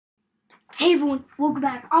Hey everyone, welcome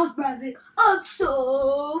back. I was Bradley. And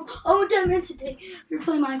today we're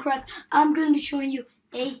playing Minecraft. I'm going to be showing you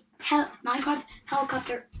a Minecraft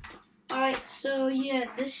helicopter. Alright, so yeah,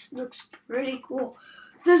 this looks pretty cool.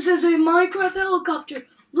 This is a Minecraft helicopter.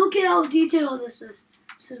 Look at how detailed this is.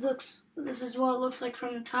 This is what it looks like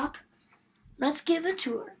from the top. Let's give a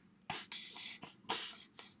tour.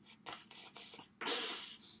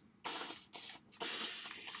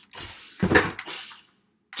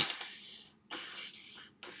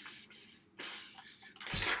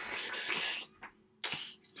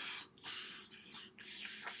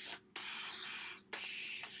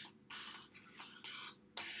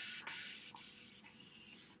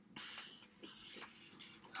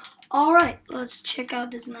 Alright, let's check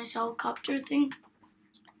out this nice helicopter thing.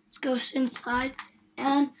 Let's go inside,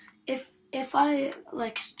 and if I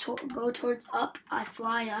go towards up, I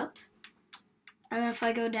fly up, and if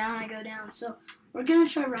I go down, I go down. So we're gonna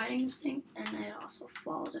try riding this thing, and it also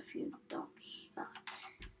falls if you don't.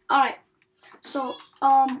 Alright, so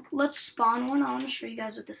let's spawn one. I want to show you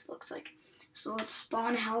guys what this looks like. So let's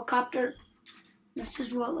spawn a helicopter. This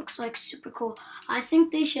is what it looks like, super cool. I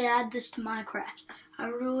think they should add this to Minecraft. I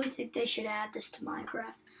really think they should add this to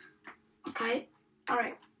Minecraft. Okay?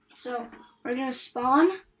 Alright, so we're gonna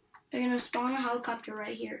spawn a helicopter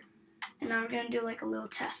right here. And now we're gonna do like a little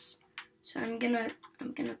test. So I'm gonna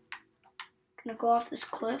go off this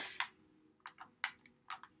cliff.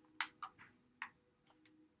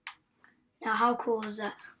 Now how cool is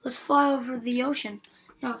that? Let's fly over the ocean.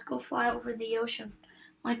 Yeah, let's go fly over the ocean.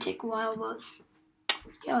 Might take a while, but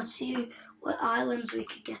yeah, let's see what islands we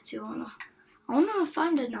could get to. I want to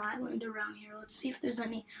find an island around here. Let's see if there's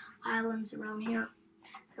any islands around here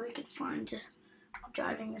that we could find just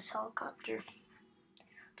driving this helicopter.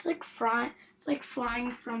 It's like flying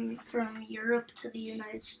from Europe to the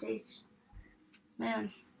United States.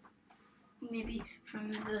 Man, maybe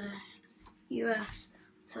from the US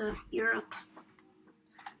to Europe.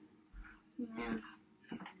 Man,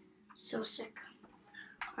 so sick.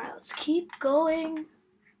 Alright, let's keep going.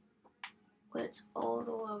 Wait, it's all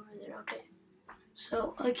the way over there. Okay.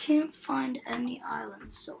 So I can't find any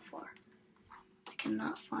islands so far. I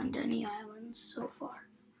cannot find any islands so far.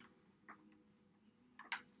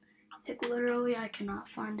 Like literally, I cannot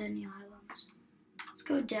find any islands. Let's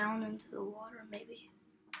go down into the water maybe.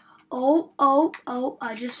 Oh,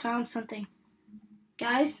 I just found something.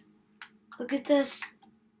 Guys, look at this.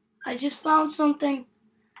 I just found something.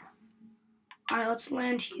 Alright, let's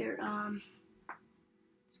land here.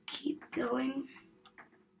 Let's keep going.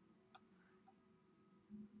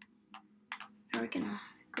 We're gonna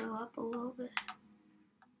go up a little bit.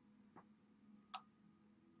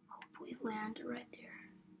 Hope we land right there.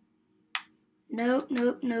 Nope.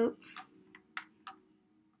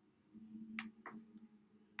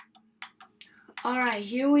 Alright,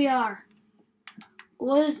 here we are.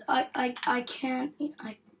 I can't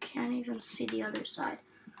even see the other side.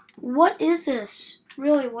 What is this?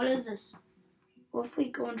 Really, what is this? What if we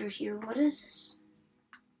go under here? What is this?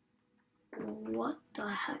 What the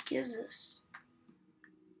heck is this?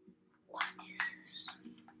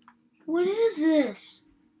 What is this?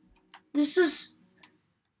 This is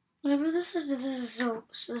whatever this is. This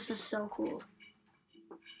is so cool.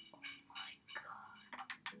 Oh my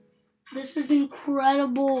god! This is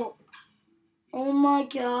incredible. Oh my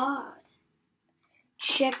god!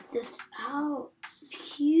 Check this out. This is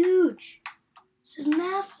huge. This is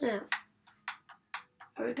massive.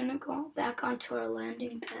 We're gonna go back onto our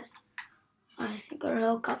landing pad. I think our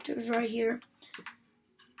helicopter is right here.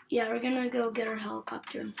 Yeah, we're gonna go get our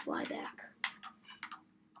helicopter and fly back.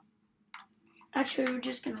 Actually, we're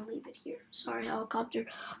just gonna leave it here. Sorry, helicopter.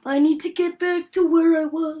 But I need to get back to where I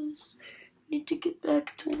was.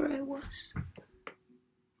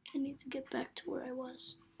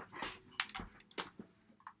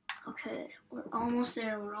 Okay, we're almost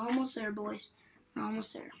there. Boys. We're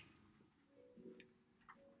almost there.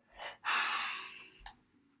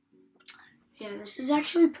 Yeah, this is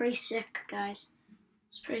actually pretty sick, guys.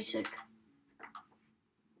 It's pretty sick.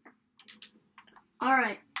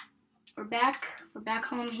 Alright. We're back. We're back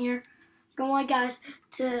home here. Go on, guys,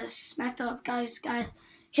 to smack that up, guys.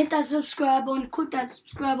 Hit that subscribe button. Click that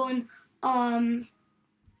subscribe button.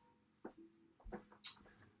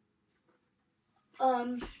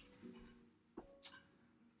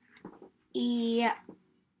 Yeah.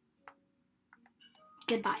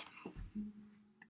 Goodbye.